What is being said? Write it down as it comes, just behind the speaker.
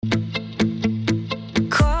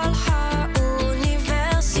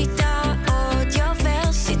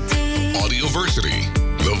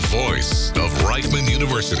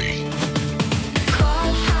AudioVersity.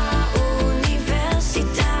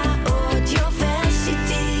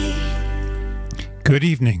 Good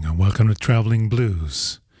evening and welcome to Traveling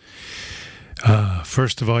Blues.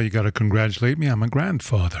 First of all, you got to congratulate me. I'm a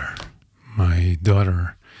grandfather. My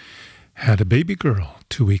daughter had a baby girl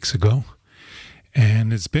 2 weeks ago,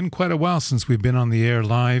 and it's been quite a while since we've been on the air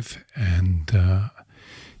live, and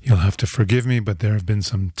you'll have to forgive me, but there have been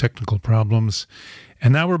some technical problems,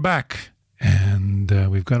 and now we're back, and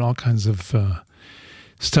we've got all kinds of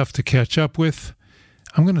stuff to catch up with.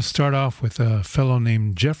 I'm going to start off with a fellow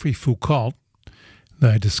named Jeffrey Foucault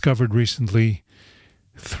that I discovered recently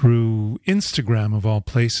through Instagram of all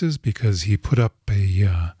places, because he put up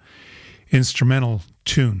a instrumental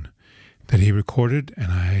tune that he recorded,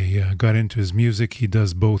 and I got into his music. He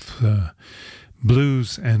does both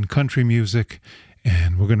blues and country music,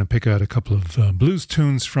 and we're going to pick out a couple of blues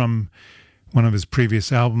tunes from one of his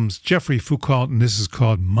previous albums, Jeffrey Foucault, and this is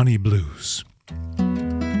called Money Blues.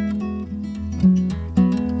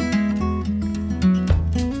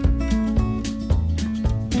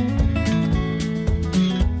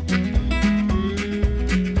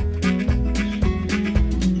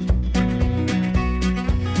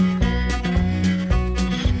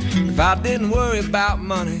 If I didn't worry about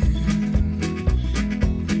money,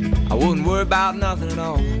 I wouldn't worry about nothing at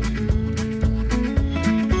all.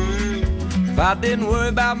 If I didn't worry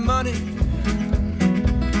about money,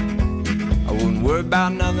 I wouldn't worry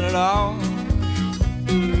about nothing at all.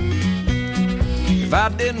 If I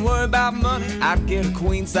didn't worry about money, I'd get a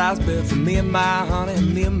queen-size bed for me and my honey,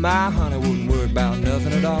 and me and my honey wouldn't worry about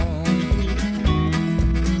nothing at all.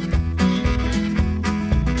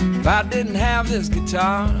 If I didn't have this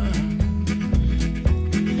guitar,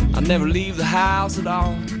 I'd never leave the house at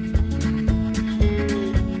all.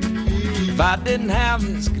 If I didn't have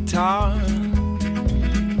this guitar,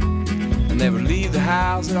 I'd never leave the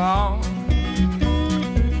house at all.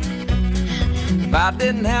 If I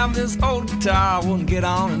didn't have this old guitar, I wouldn't get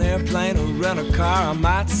on an airplane or rent a car. I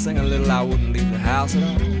might sing a little, I wouldn't leave the house at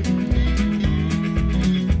all.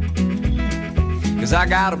 'Cause I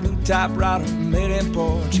got a blue typewriter made in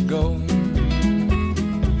Portugal.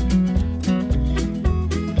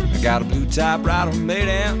 Got a blue typewriter made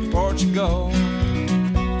in Portugal.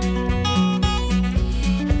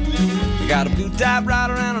 Got a blue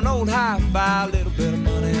typewriter and an old hi-fi, a little bit of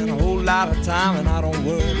money and a whole lot of time, and I don't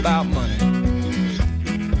worry about money.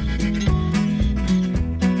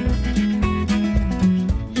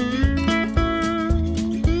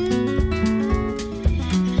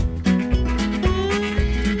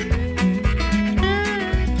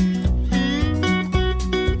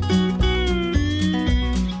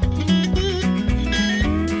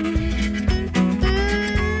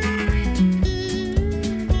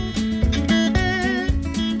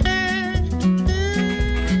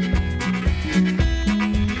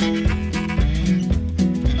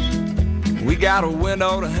 Got a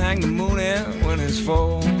window to hang the moon in when it's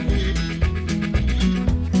full.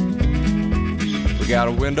 We got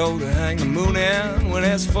a window to hang the moon in when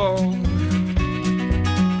it's full.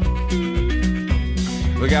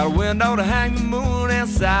 We got a window to hang the moon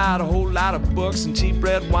inside, a whole lot of books and cheap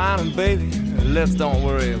red wine, and baby, let's don't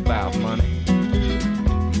worry about money.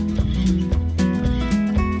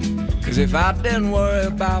 'Cause if I didn't worry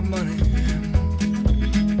about money,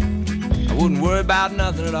 I wouldn't worry about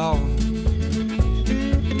nothing at all.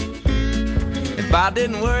 If I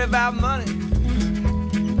didn't worry about money,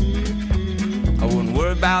 I wouldn't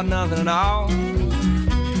worry about nothing at all.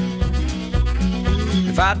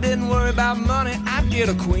 If I didn't worry about money, I'd get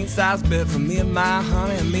a queen-size bed for me and my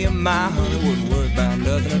honey, and me and my honey wouldn't worry about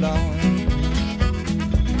nothing at all.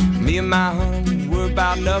 Me and my honey wouldn't worry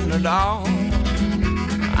about nothing at all.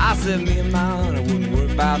 I said me and my honey wouldn't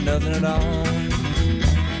worry about nothing at all.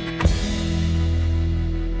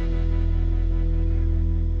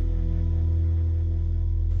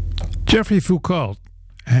 Jeffrey Foucault,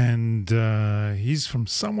 and he's from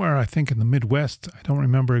somewhere, I think, in the Midwest. I don't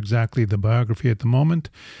remember exactly the biography at the moment,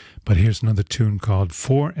 but here's another tune called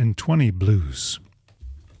 4 and 20 Blues.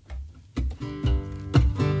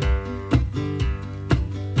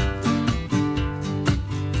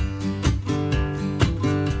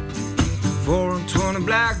 4 and 20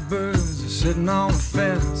 blackbirds are sitting on the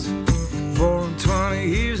fence. 4 and 20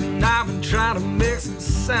 years and I've been trying to make some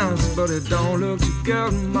sense, but it don't look too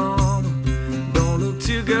good, Mama. Don't look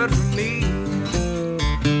too good for me.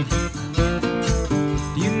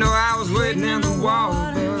 You know I was waiting in the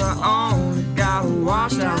water, but I only got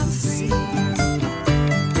washed out to sea.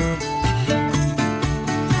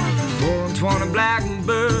 4 and 20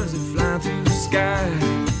 blackbirds are flying through the sky.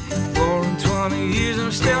 4 and 20 years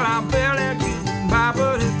and still I barely get by.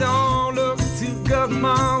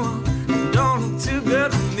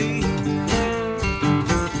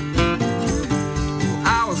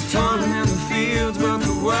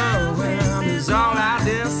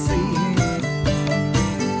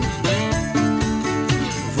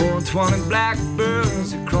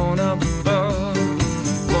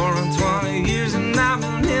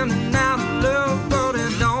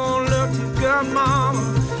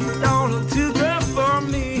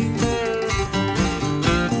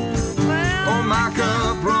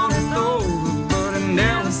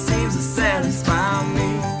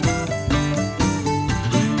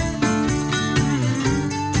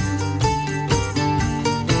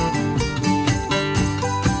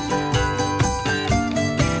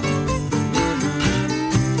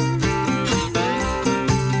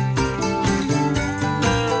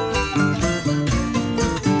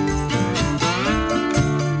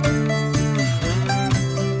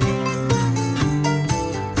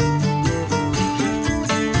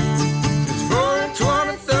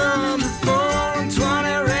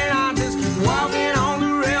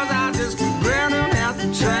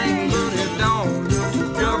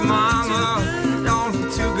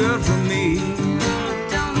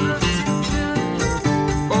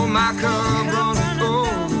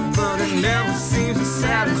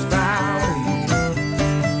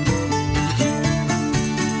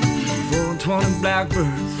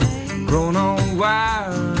 blackbirds growing on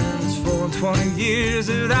wires. 420 years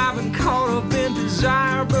that I've been caught up in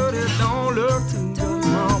desire, but it don't look too good,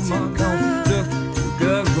 mama, don't look too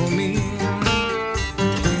good for me.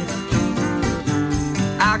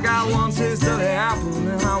 I got one taste of the apple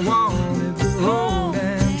and I wanted to hold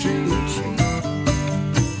and treat you.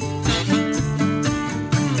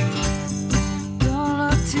 Don't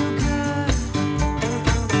look too good.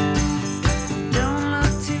 Don't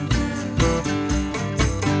look too good.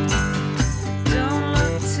 Don't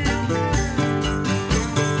look too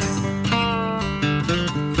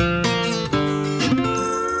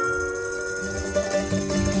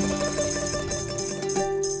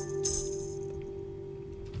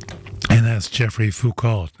And that's Jeffrey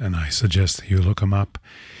Foucault, and I suggest that you look him up.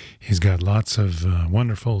 He's got lots of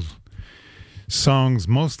wonderful songs,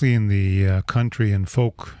 mostly in the country and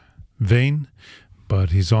folk vein,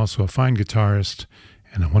 but he's also a fine guitarist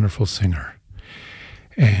and a wonderful singer.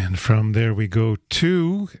 And from there we go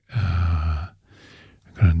to, I'm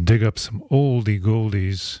going to dig up some oldie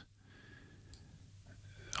goldies,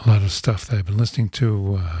 a lot of stuff that I've been listening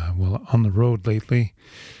to while on the road lately.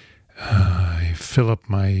 I fill up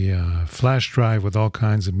my flash drive with all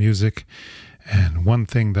kinds of music, and one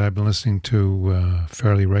thing that I've been listening to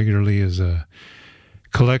fairly regularly is a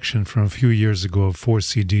collection from a few years ago of 4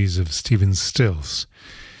 CDs of Stephen Stills.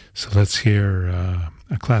 So let's hear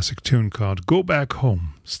a classic tune called Go Back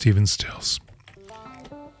Home, Stephen Stills.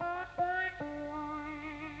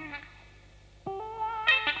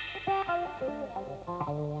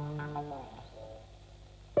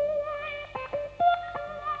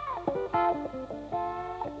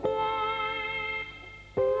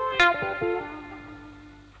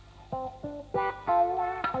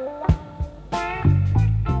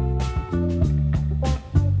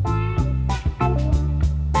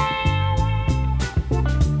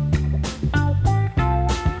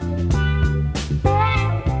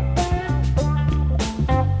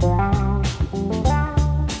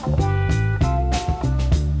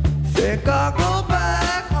 Think I'll go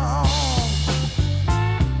back home.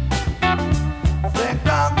 Think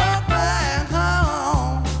I'll go back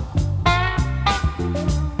home.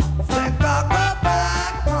 Think I'll go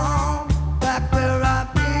back home, back where I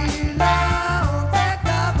belong. Think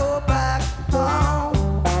I'll go back home.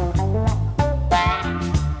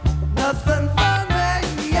 Nothing for me,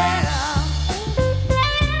 yeah.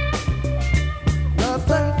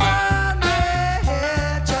 Nothing for me,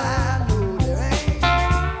 yeah, child. No, there ain't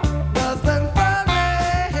nothing for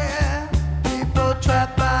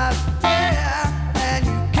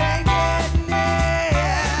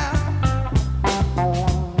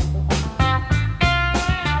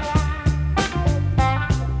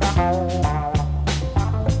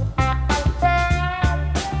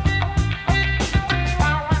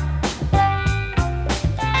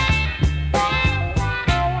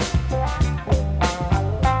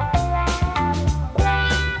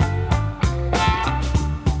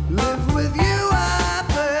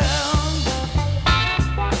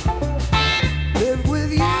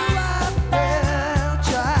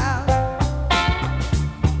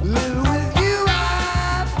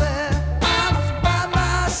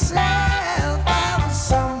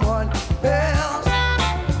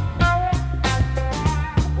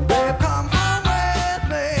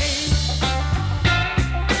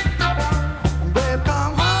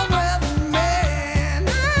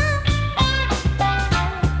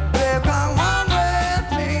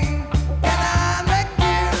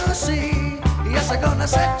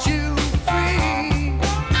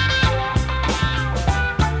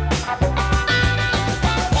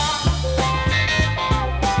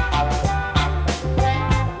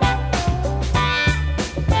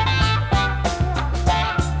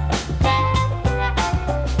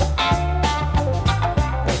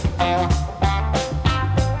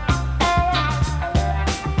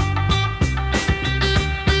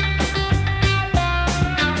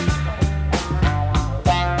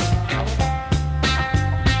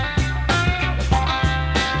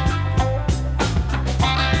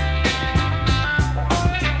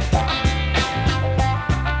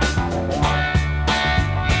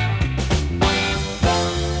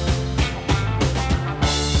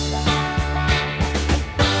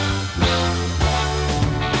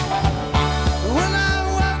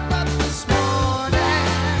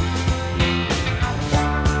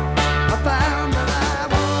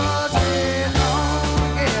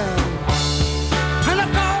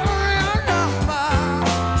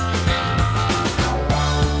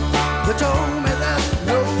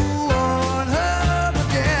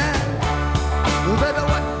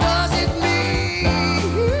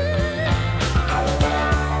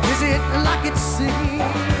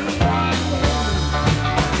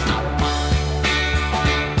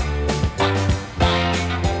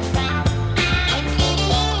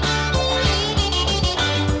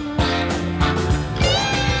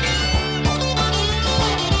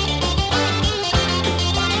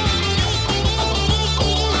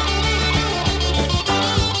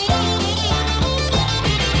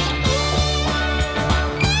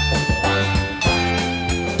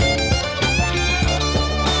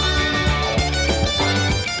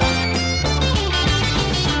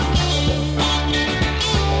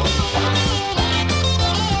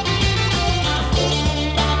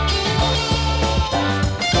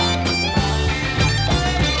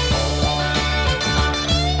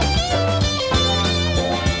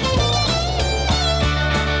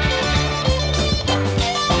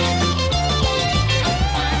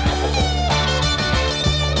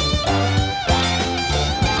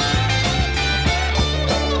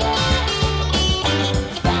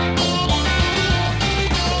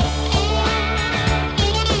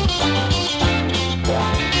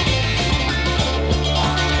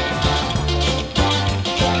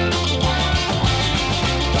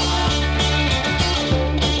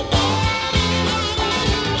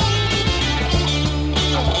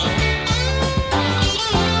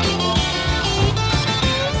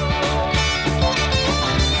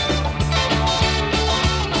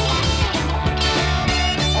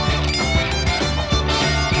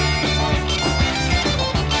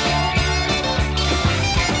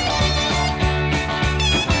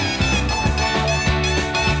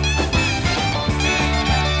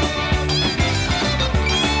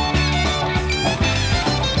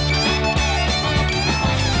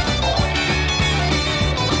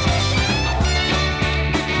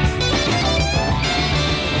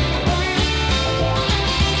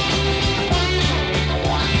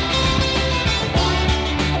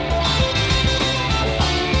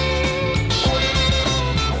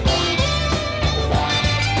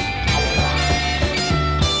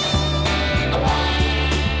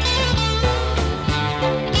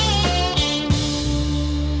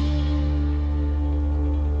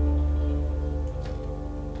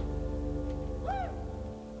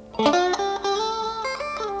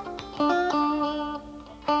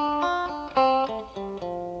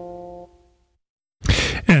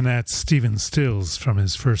that's Stephen Stills from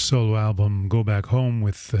his first solo album, Go Back Home,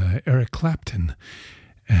 with Eric Clapton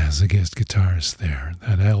as a guest guitarist there.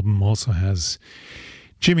 That album also has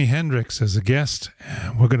Jimi Hendrix as a guest.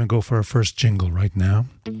 We're going to go for our first jingle right now.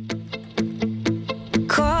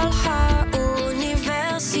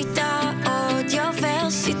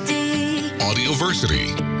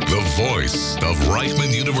 AudioVersity, the voice of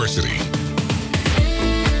Reichman University.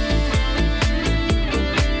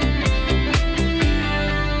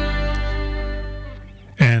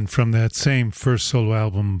 And from that same first solo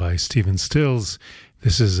album by Stephen Stills,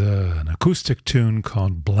 this is an acoustic tune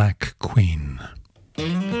called Black Queen.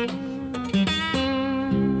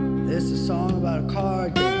 This is a song about a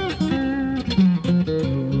card game.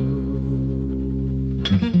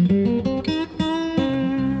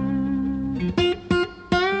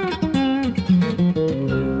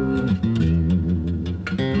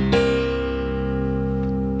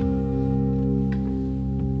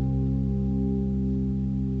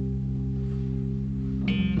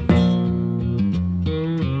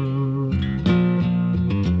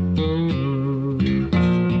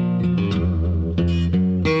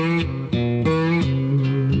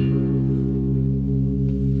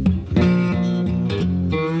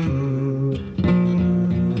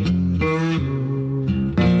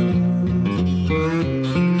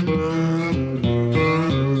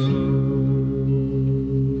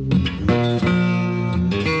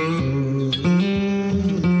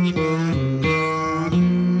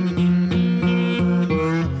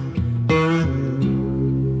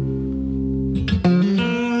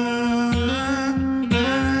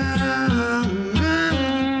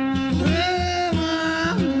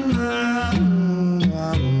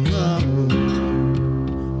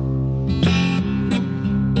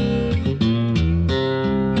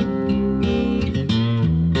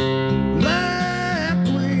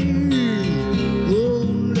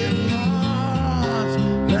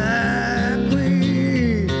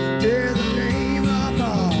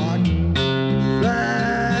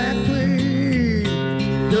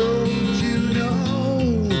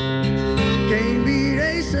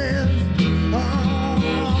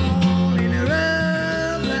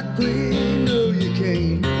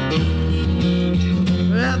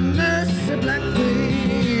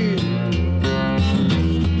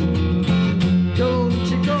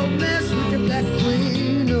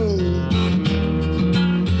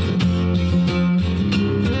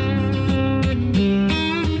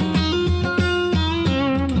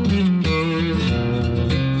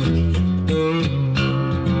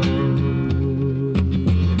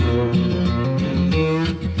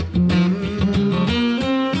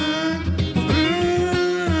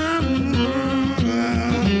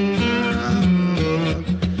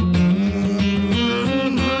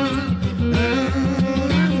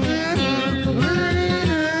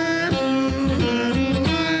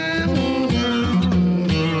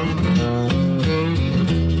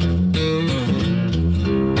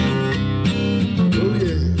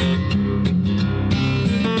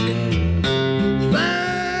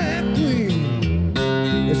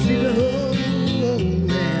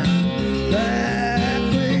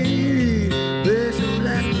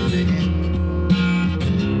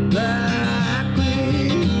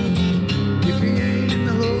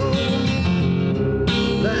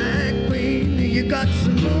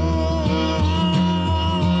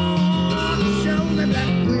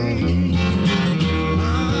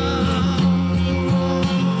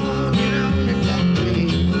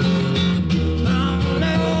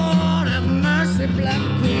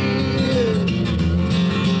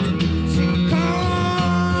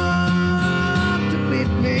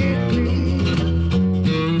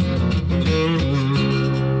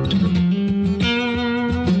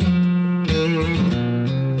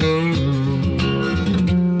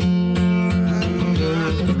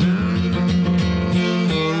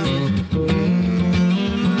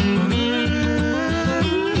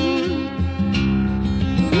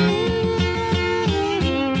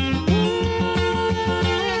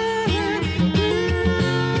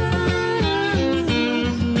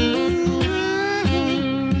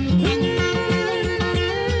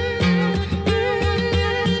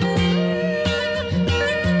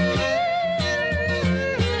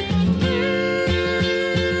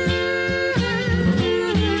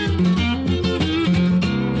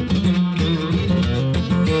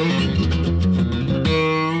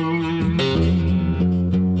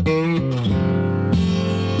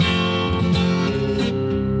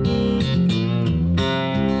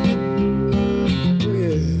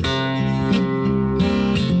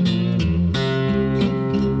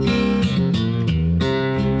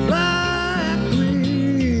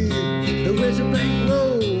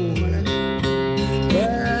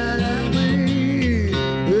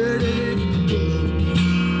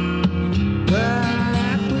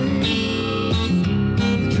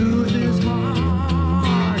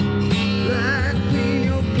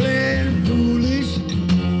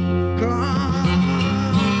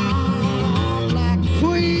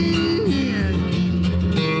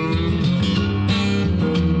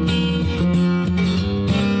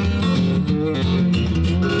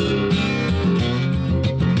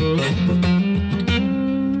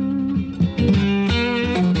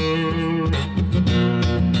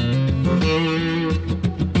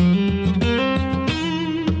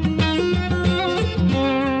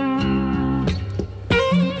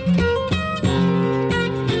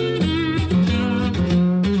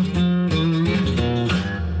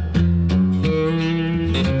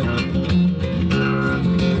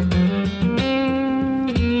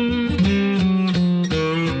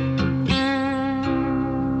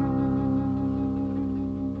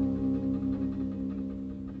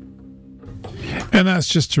 And that's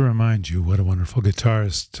just to remind you what a wonderful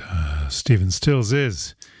guitarist Stephen Stills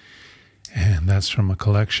is. And that's from a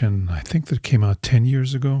collection, I think, that came out 10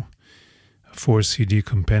 years ago, a 4-CD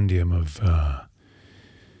compendium of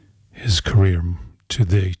his career to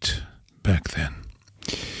date back then.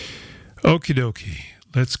 Okie dokie,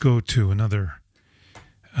 let's go to another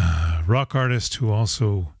rock artist who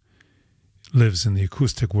also lives in the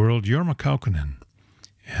acoustic world, Jorma Kaukonen.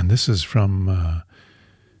 And this is from,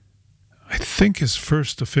 I think, his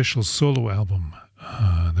first official solo album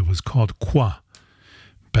that was called Quoi,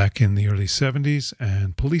 back in the early 70s,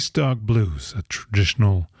 and Police Dog Blues, a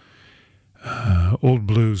traditional old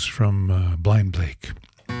blues from Blind Blake.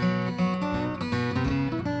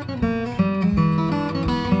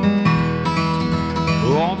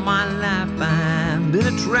 All my life I've been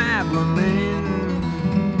a traveling man.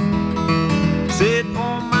 Said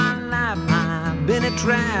all my life I've been a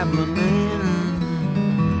traveling man.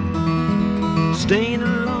 Staying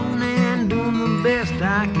alone and doing the best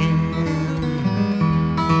I can.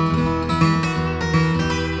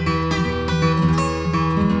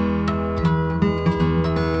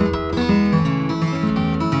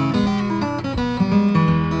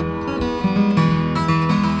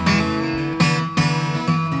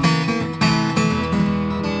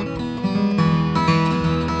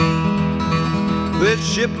 Let's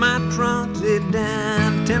ship my trunks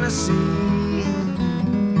down Tennessee.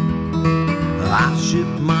 I ship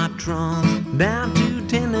my trunks down to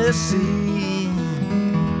Tennessee.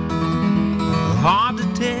 Hard to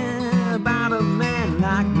tell about a man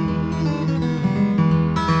like me.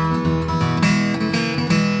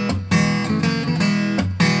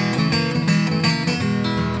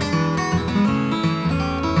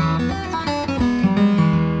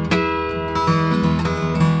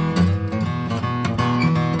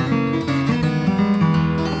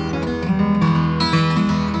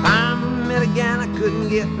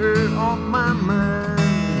 Get her off my mind.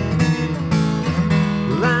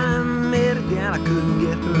 Well, I met a gal, I couldn't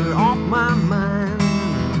get her off my mind.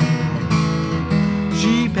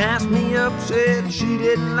 She passed me up, said she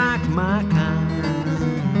didn't like my kind.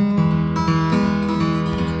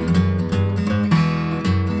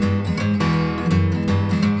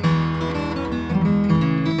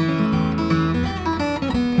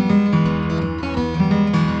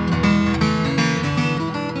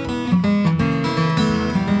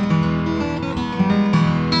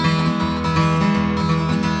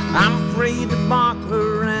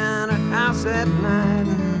 At night,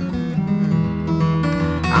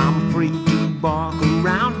 I'm free to bark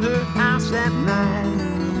around her house at night.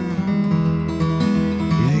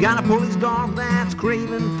 You got a police dog that's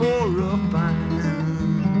craving for a fight.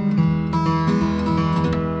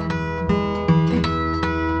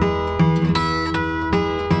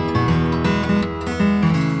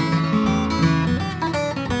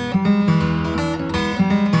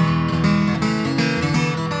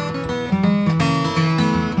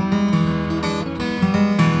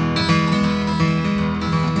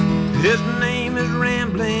 His name is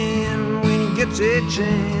Rambling when he gets a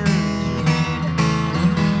chance.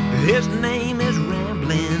 His name is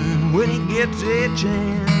Rambling when he gets a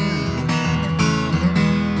chance.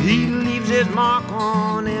 He leaves his mark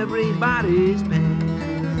on everybody's pants.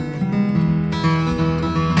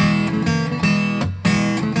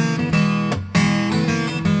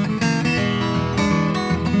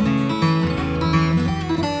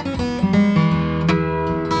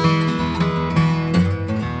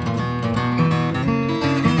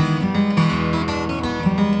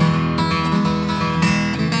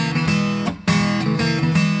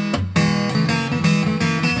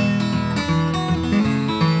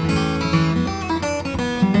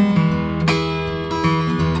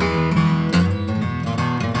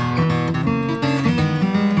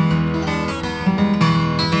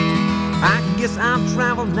 I'll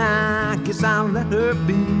travel now, I guess I'll let her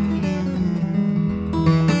be.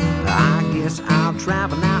 I guess I'll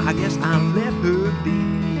travel now, I guess I'll let her be.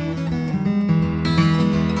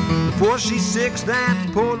 Before she sicks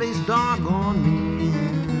that police dog on me.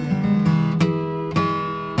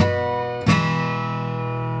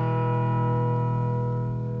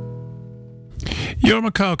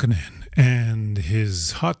 Jorma Kaukonen and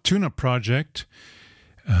his Hot Tuna project.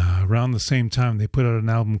 Around the same time, they put out an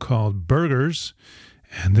album called Burgers,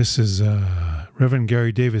 and this is a Reverend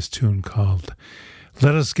Gary Davis tune called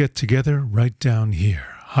Let Us Get Together Right Down Here,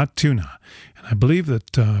 Hot Tuna. And I believe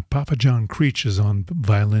that Papa John Creech is on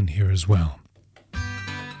violin here as well.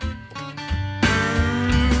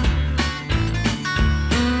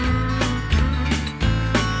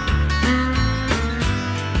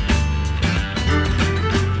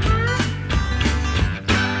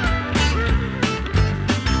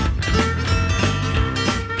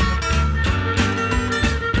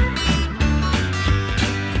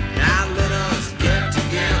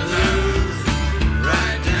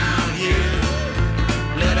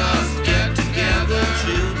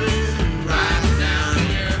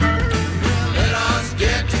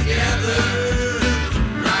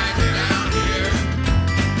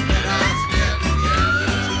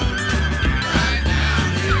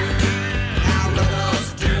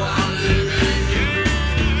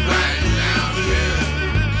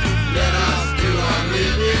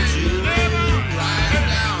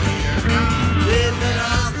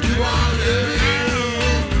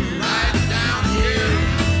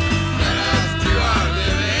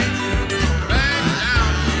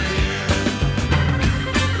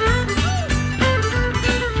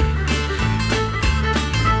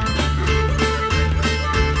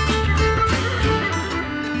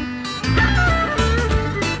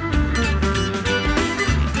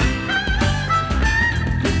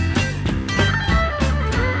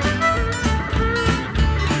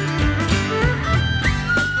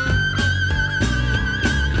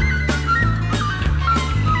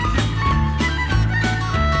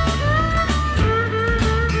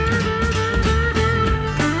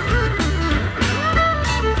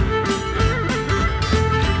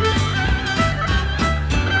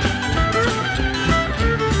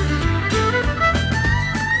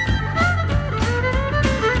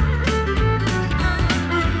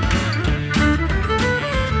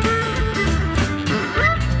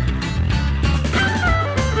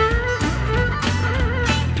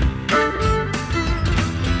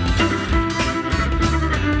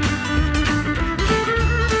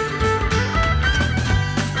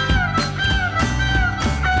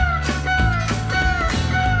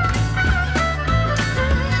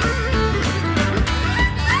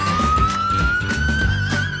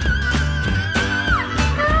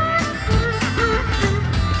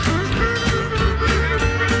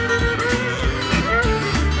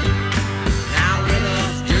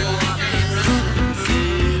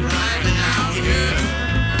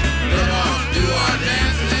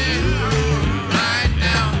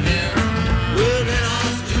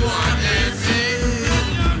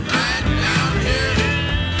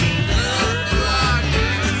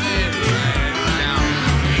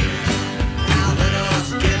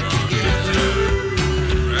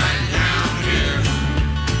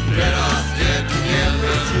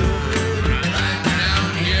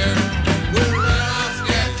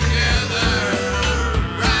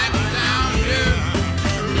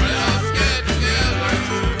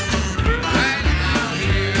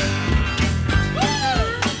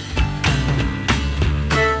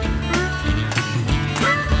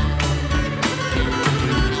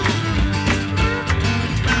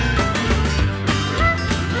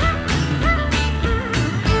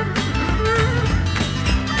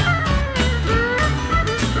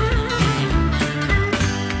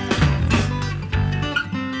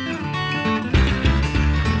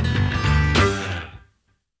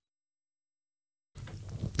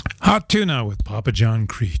 Hot Tuna with Papa John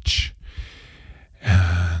Creech.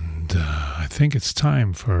 And I think it's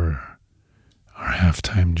time for our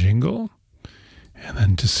halftime jingle. And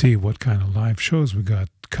then to see what kind of live shows we got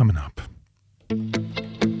coming up.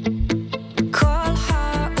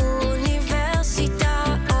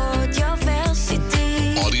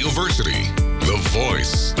 AudioVersity, the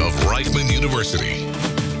voice of Reichman University.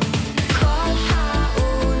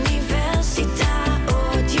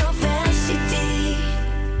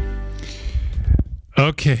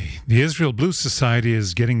 Okay, the Israel Blues Society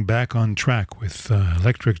is getting back on track with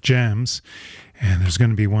electric jams, and there's going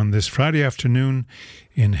to be one this Friday afternoon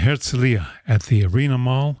in Herzliya at the Arena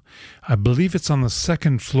Mall. I believe it's on the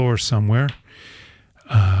second floor somewhere.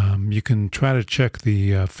 You can try to check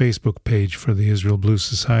the Facebook page for the Israel Blues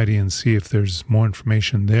Society and see if there's more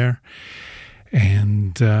information there.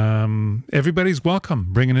 And everybody's welcome.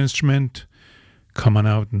 Bring an instrument, come on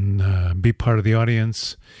out and be part of the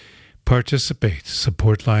audience. Participate,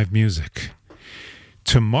 support live music.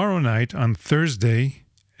 Tomorrow night on Thursday,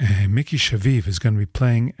 Mickey Shaviv is going to be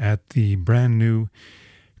playing at the brand new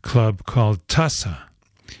club called Tassa,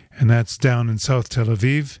 and that's down in South Tel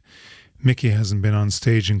Aviv. Mickey hasn't been on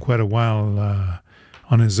stage in quite a while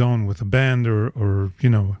on his own with a band or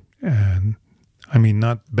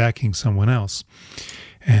not backing someone else.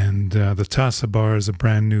 And the Tassa Bar is a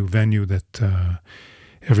brand new venue that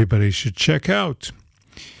everybody should check out.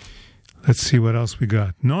 Let's see what else we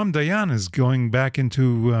got. Noam Dayan is going back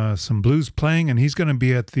into some blues playing, and he's going to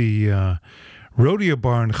be at the Rodeo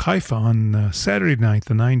Bar in Haifa on Saturday night,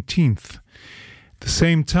 the 19th. At the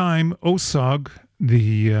same time, OSOG,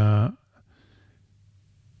 the,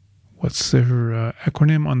 what's their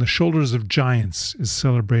acronym? On the Shoulders of Giants is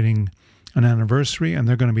celebrating an anniversary, and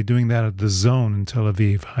they're going to be doing that at the Zone in Tel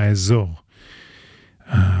Aviv, Haezol.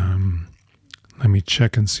 Let me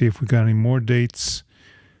check and see if we got any more dates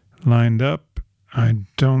lined up. I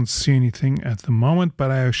don't see anything at the moment,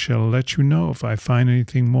 but I shall let you know if I find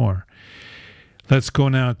anything more. Let's go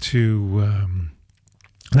now to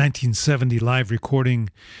 1970 live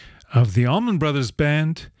recording of the Allman Brothers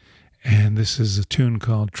Band, and this is a tune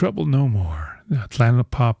called Trouble No More, the Atlanta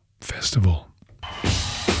Pop Festival.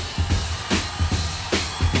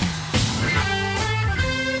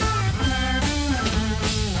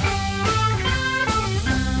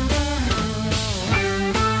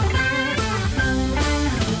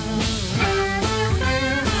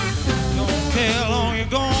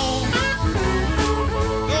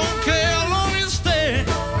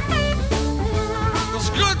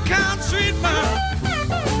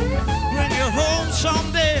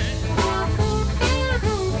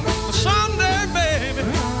 Someday, baby,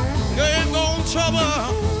 you ain't gonna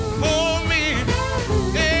trouble for me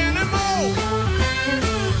anymore.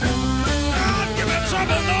 Don't give me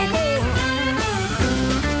trouble no more.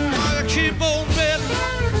 I'll keep on betting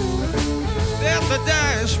that the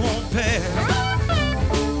dice won't pass.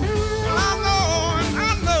 I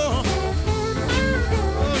know,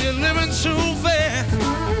 oh, you're living too fast.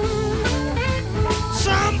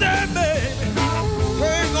 Someday, baby,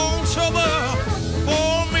 trouble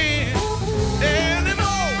for me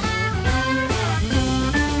anymore.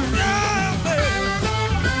 Yeah, baby.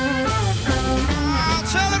 I'll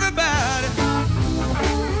tell everybody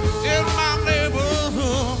in my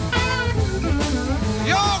neighborhood,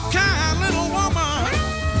 your kind little woman,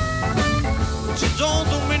 she don't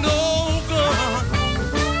do me no good.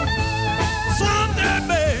 Someday,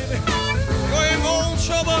 baby, you ain't gonna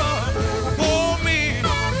trouble for me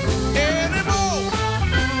anymore.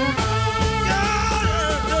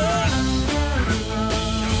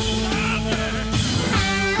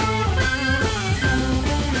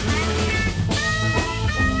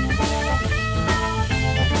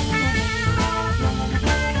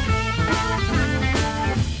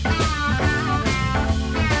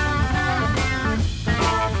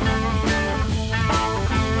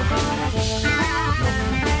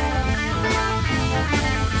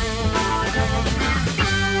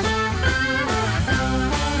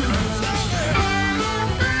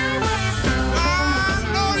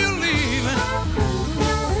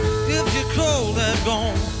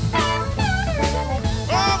 Gone.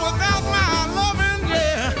 Oh, without my loving,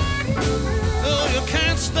 yeah, oh, you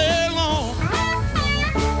can't stay long.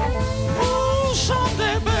 Oh,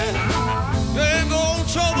 someday, baby, you ain't gonna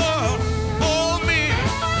trouble for me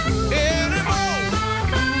anymore.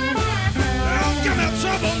 Don't give me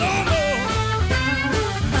trouble no more.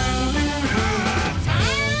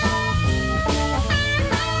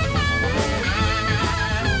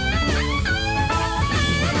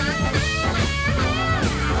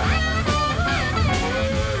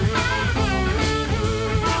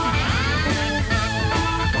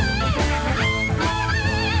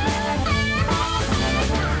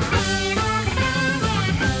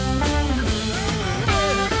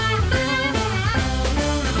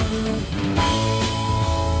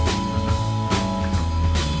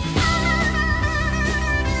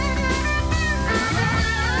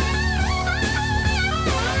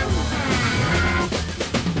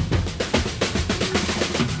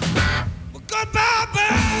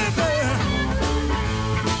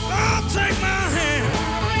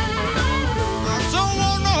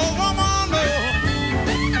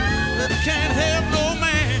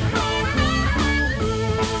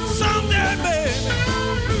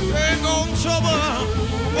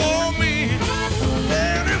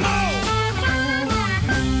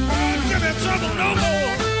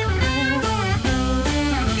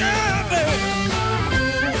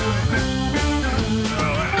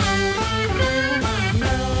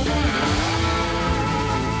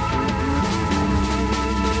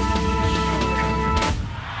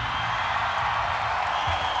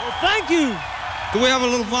 Can we have a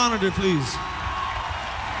little monitor, please?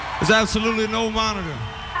 There's absolutely no monitor.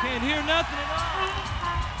 Can't hear nothing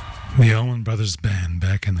at all. The Allman Brothers Band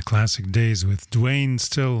back in the classic days with Dwayne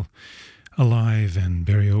still alive and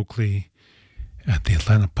Barry Oakley at the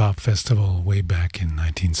Atlanta Pop Festival way back in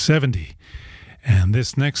 1970. And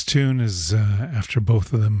this next tune is after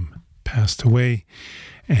both of them passed away,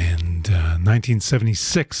 and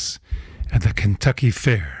 1976 at the Kentucky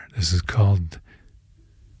Fair. This is called,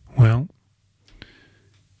 well,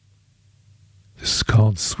 this is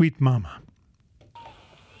called Sweet Mama.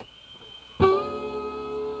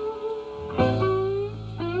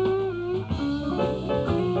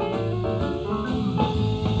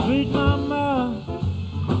 Sweet mama,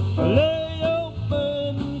 lay your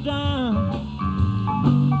burden down.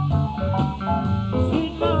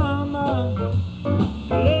 Sweet mama,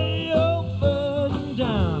 lay your burden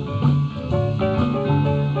down.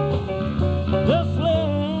 Just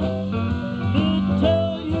let me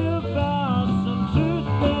tell you about some truth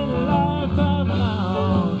in life I've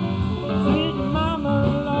found. Sweet mama,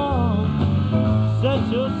 Lord, set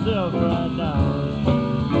yourself right down.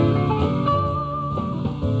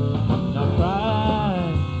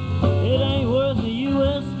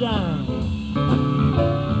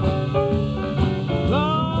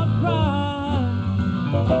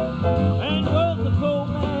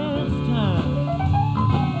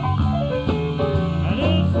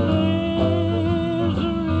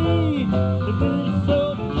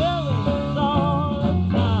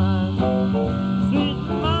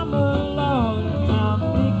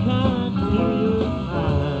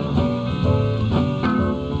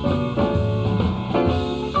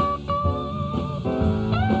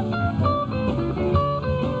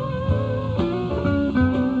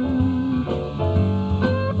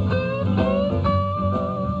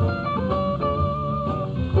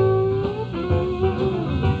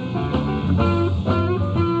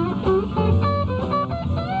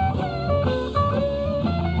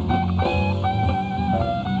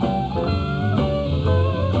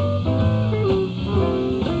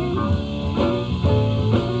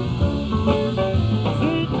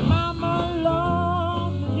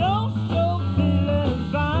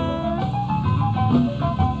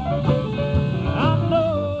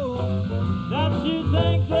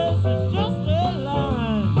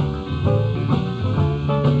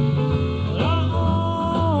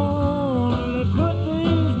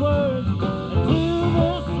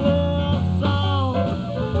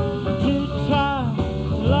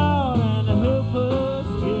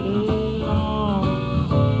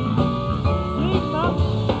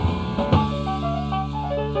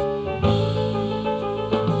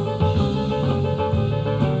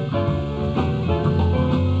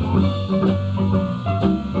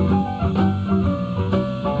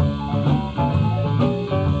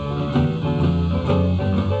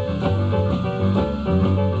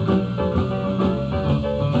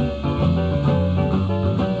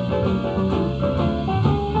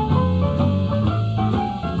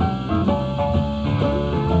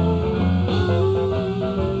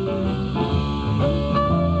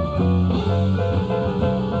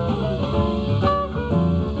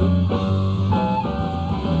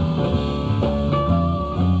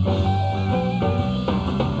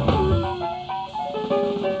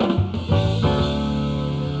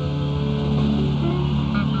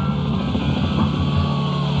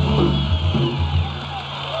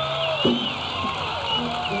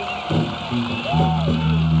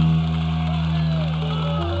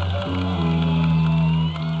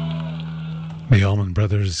 The Allman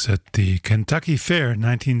Brothers at the Kentucky Fair,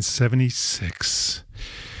 1976.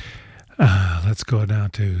 Let's go now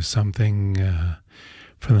to something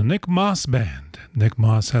from the Nick Moss Band. Nick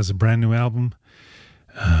Moss has a brand new album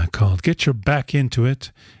called Get Your Back Into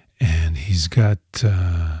It, and he's got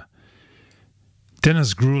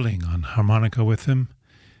Dennis Grueling on harmonica with him,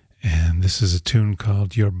 and this is a tune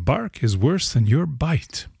called Your Bark is Worse Than Your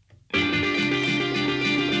Bite.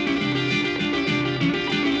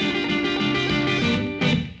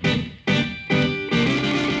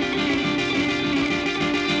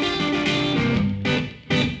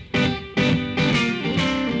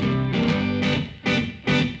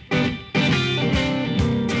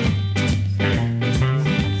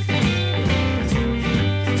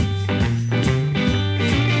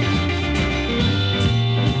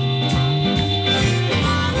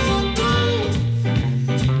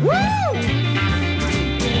 Woo!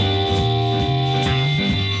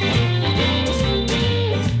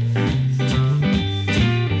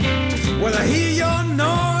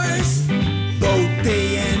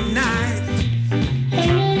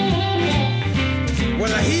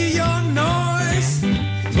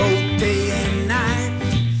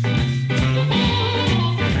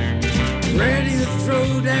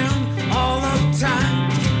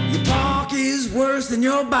 in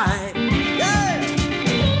your bite. Yeah!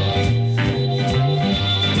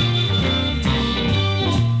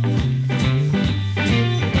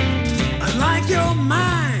 Unlike your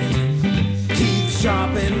mind, teeth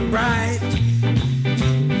sharp and bright.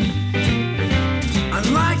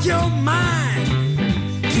 Unlike your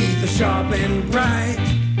mind, teeth are sharp and bright.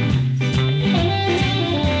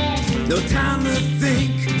 No time to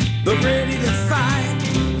think, but ready to fight.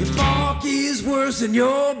 Your bark is worse than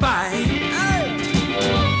your bite. Hey!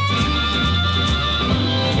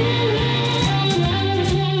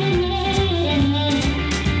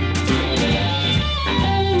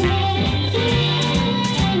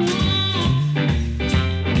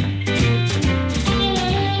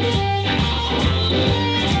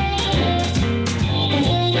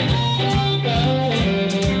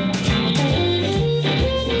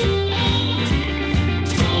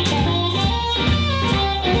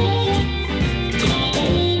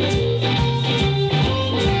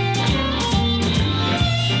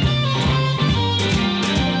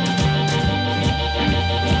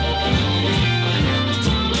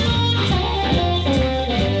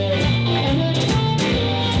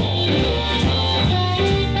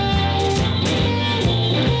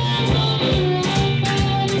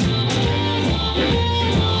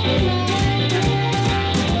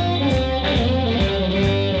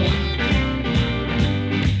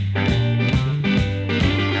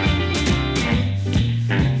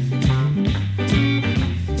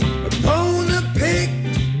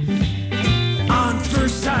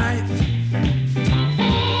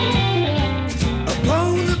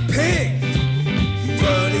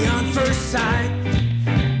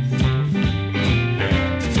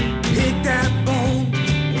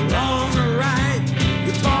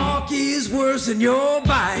 In your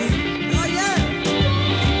bite. Oh yeah.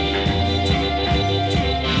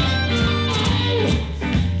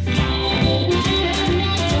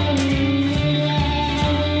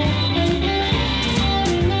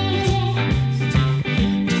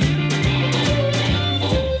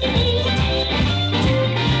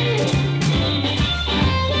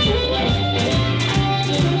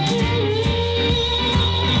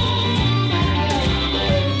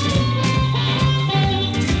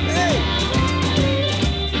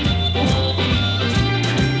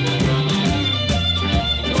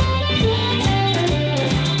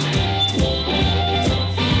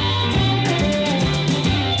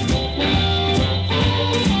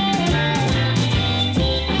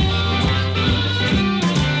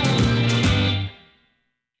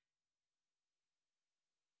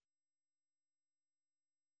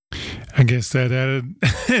 I guess that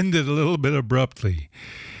ended a little bit abruptly.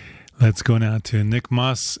 Let's go now to Nick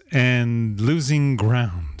Moss and Losing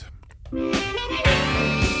Ground.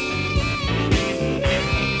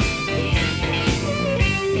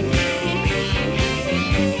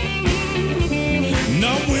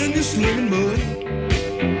 Now when you're slimming mud,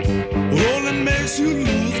 only makes you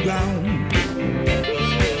lose ground.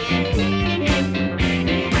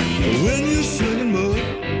 When you're slimming mud,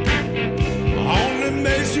 only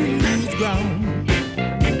makes you lose ground.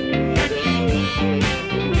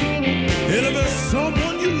 And if it's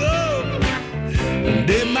someone you love,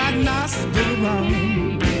 they might not stick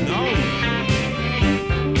around. No.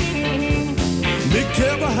 Be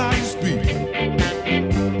careful how you speak.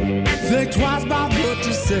 Think twice about what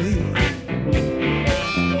you say.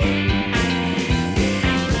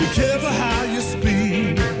 Be careful how you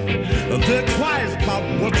speak. Think twice about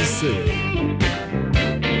what you say.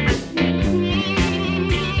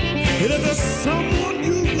 And if there's someone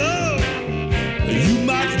you love, you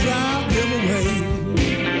might drive them away.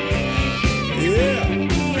 Yeah.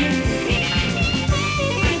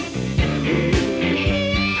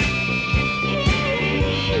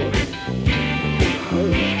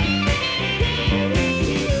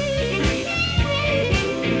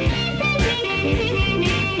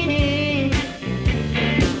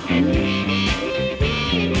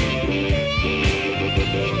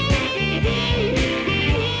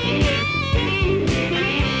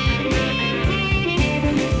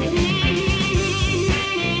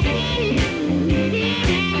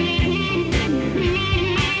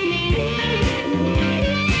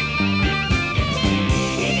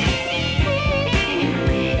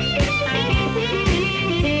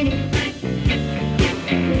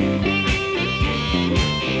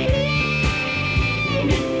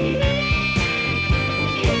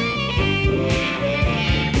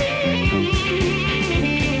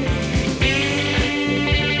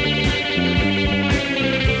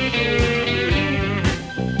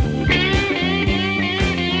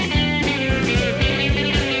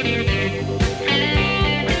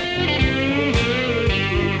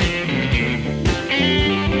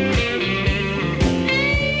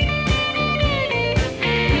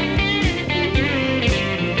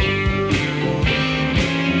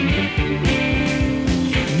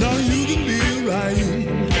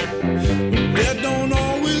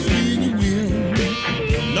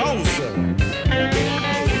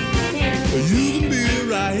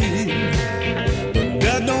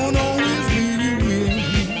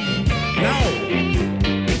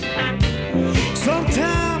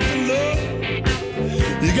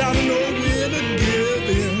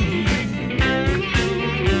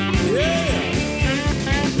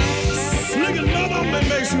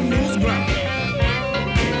 makes you lose ground.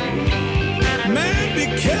 Man, be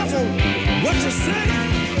careful what you say.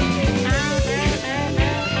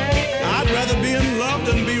 I'd rather be in love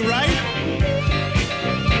than be right.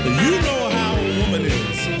 You know how a woman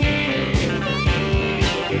is.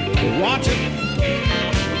 Watch it.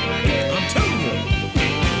 I'm telling you.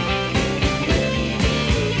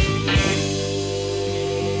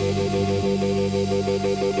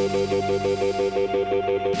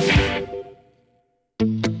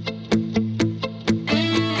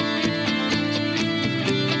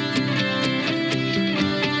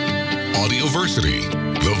 AudioVersity,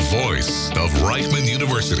 the voice of Reichman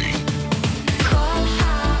University.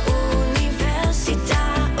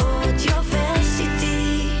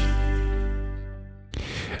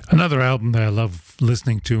 Another album that I love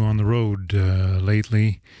listening to on the road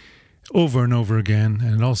lately, over and over again,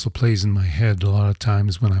 and it also plays in my head a lot of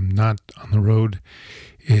times when I'm not on the road,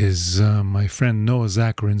 is my friend Noah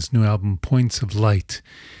Zacharin's new album, Points of Light.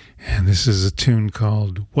 And this is a tune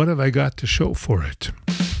called What Have I Got to Show For It?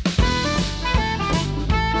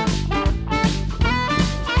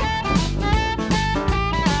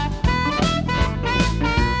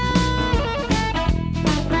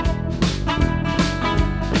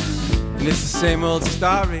 And it's the same old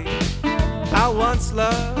story. I once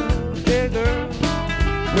loved a girl.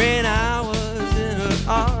 When I was in her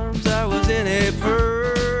arms, I was in a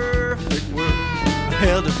perfect world. I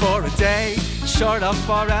held her for a day, short of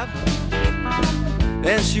forever.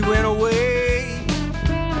 Then she went away.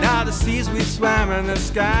 Now the seas we swam and the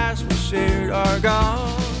skies we shared are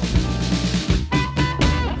gone.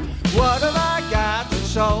 What have I got to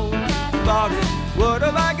show about it? What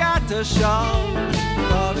have I got to show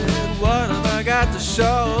about it? What have I got to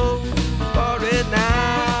show for it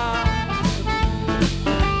now?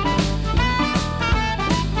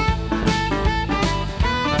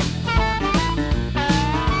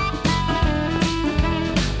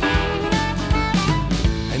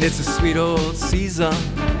 And it's a sweet old season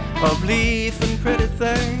of leaf and pretty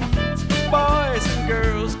things. Boys and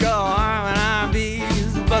girls go arm in arm,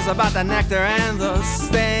 bees buzz about the nectar and the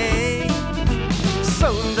sting.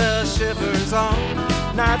 So the shivers on,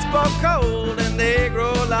 nights both cold and they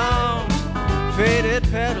grow long. Faded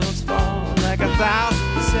petals fall like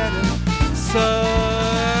 1,000 setting suns.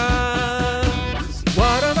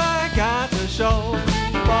 What have I got to show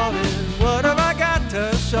for it? What have I got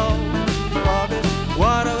to show for it?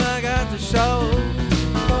 What have I got to show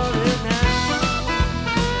for it now?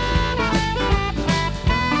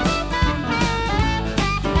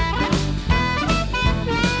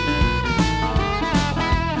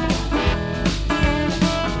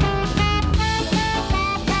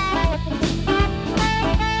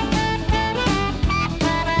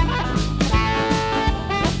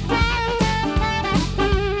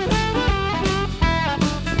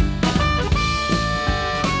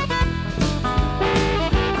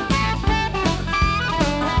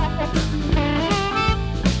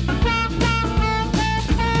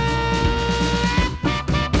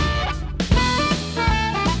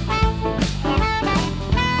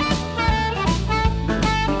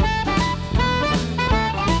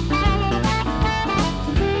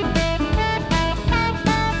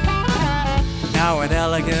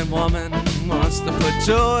 Elegant woman wants to put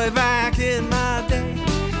joy back in my day.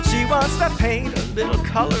 She wants to paint a little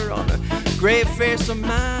color on the gray face of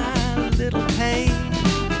my little pain.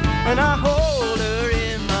 And I hold her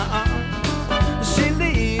in my arms. She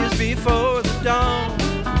leaves before the dawn,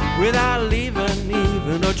 without leaving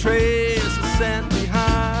even a trace of scent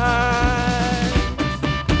behind.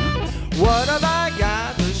 What have I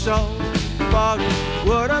got to show for it?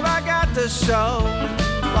 What have I got to show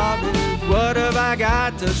for it? What have I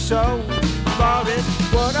got to show for it?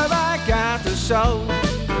 What have I got to show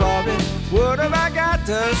for it? What have I got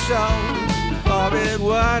to show for it?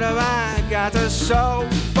 What have I got to show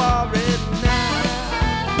for it now?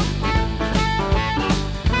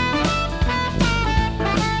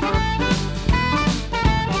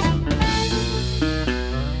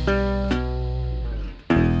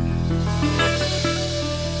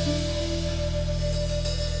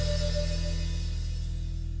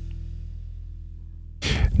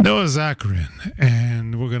 Noah Zacharin,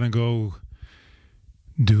 and we're going to go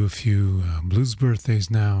do a few blues birthdays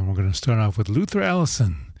now. And we're going to start off with Luther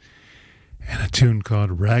Allison and a tune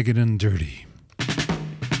called Ragged and Dirty.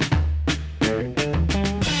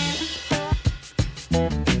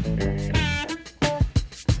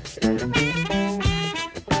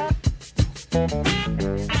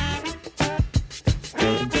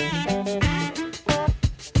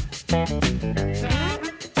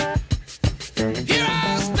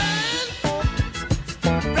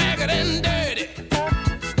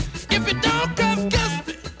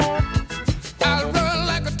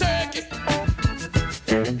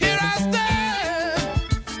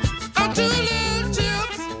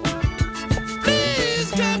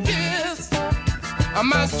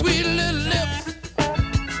 my sweet little lips.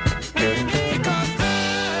 Because I'm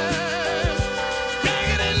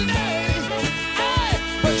ragged and dirty, hey,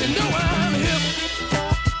 but you know I'm hip.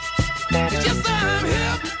 Yes, I'm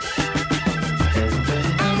hip.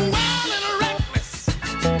 I'm wild and reckless,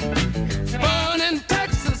 born in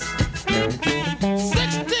Texas,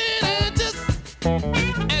 16 inches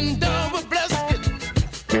and double breasted.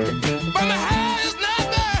 But my hair is not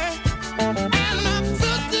there, and my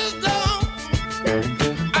foot is long.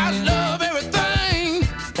 I love everything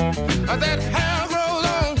that hair grows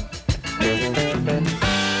on.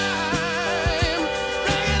 I'm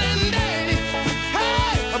ragged and dirty,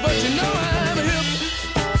 hey, but you know I'm hip.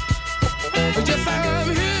 Yes, I'm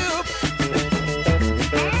hip.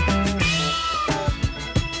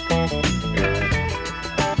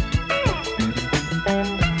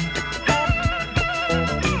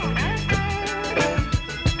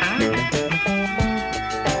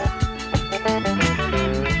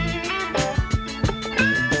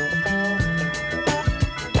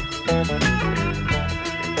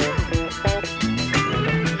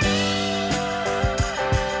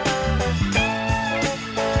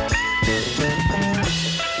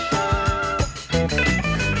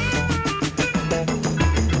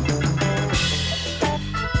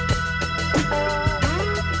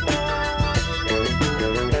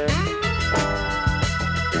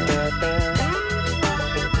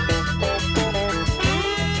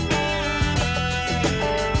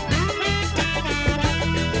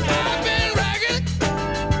 I've been ragged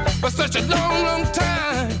for such a long, long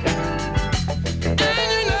time.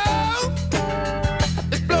 And you know,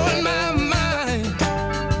 it's blowing my mind.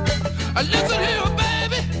 Listen here,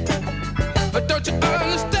 baby, don't you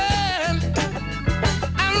understand?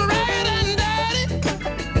 I'm ragged and dirty,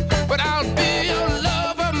 but I'll be your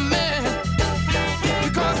lover, man.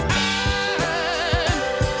 Because I'm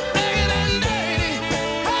ragged and dirty,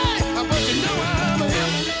 hey, but you know I'm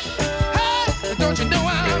hip. Hey, don't you know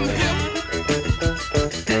I'm hip?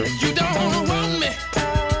 You don't want me,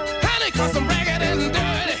 honey, 'cause I'm ragged and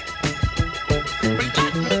dirty. But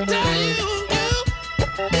let me tell you,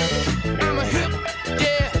 I'm a hip,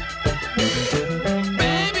 yeah.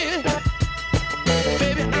 Baby,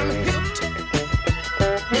 baby, I'm hip.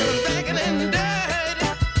 And I'm ragged and dirty.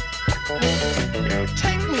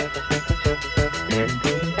 Take me.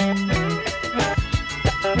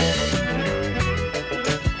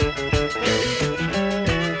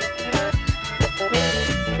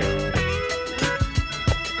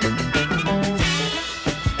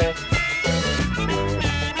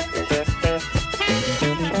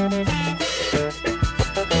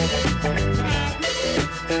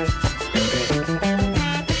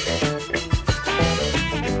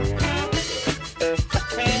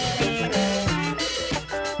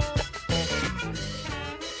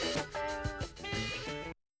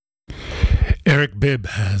 Eric Bibb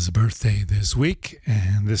has a birthday this week,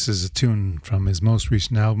 and this is a tune from his most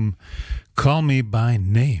recent album, Call Me By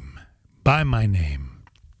Name. By My Name.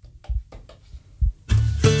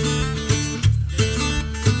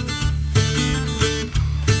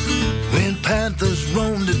 When panthers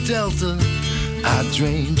roamed the delta, I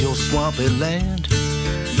drained your swampy land.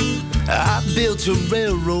 I built your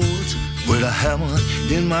railroads with a hammer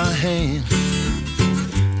in my hand.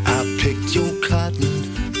 I picked your cotton,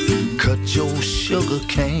 cut your sugar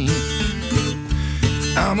cane.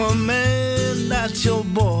 I'm a man, not your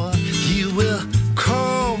boy. You will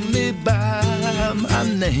call me by my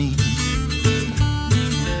name.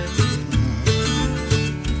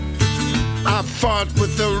 I fought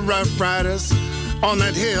with the Rough Riders on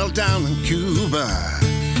that hill down in Cuba.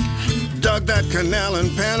 Dug that canal in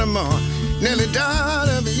Panama, nearly died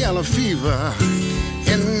of yellow fever.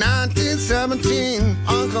 In 1917,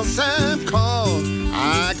 Uncle Sam called,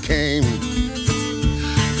 I came.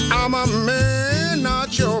 I'm a man,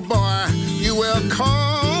 not your boy. You will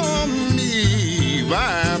call me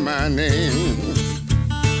by my name.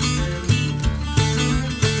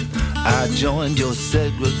 I joined your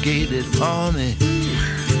segregated army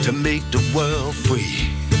to make the world free.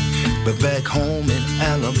 But back home in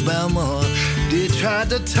Alabama, they tried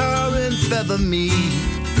to tar and feather me.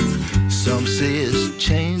 Some say it's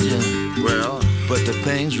changing, Well, but the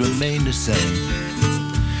things remain the same.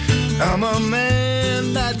 I'm a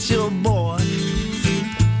man, not your boy.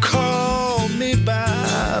 Call me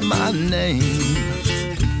by my name.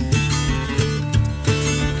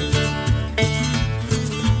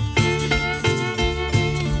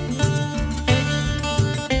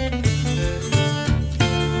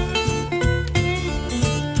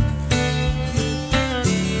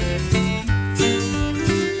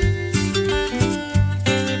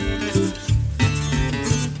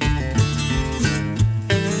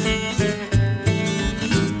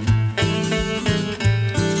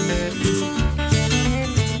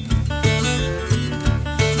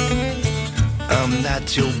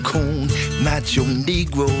 not your coon, not your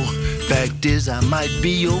Negro. Fact is, I might be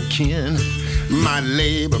your kin. My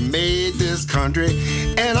labor made this country,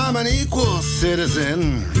 and I'm an equal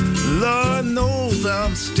citizen. Lord knows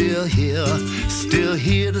I'm still here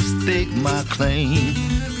to stake my claim.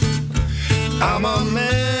 I'm a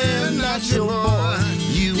man, not your boy.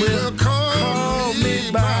 You will call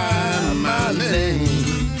me by my name.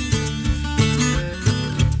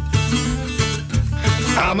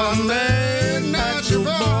 I'm a man, not your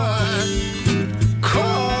boy.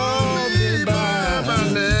 Call me by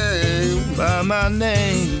my name. By my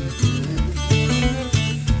name.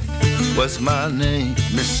 What's my name?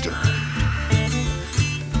 Mister.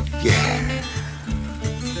 Yeah.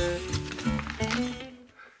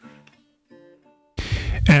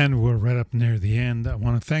 And we're right up near the end. I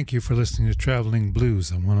want to thank you for listening to Traveling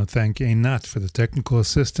Blues. I want to thank Anat for the technical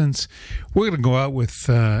assistance. We're going to go out with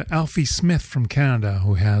Alfie Smith from Canada,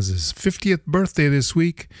 who has his 50th birthday this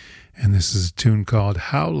week. And this is a tune called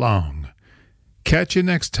How Long. Catch you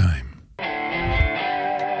next time.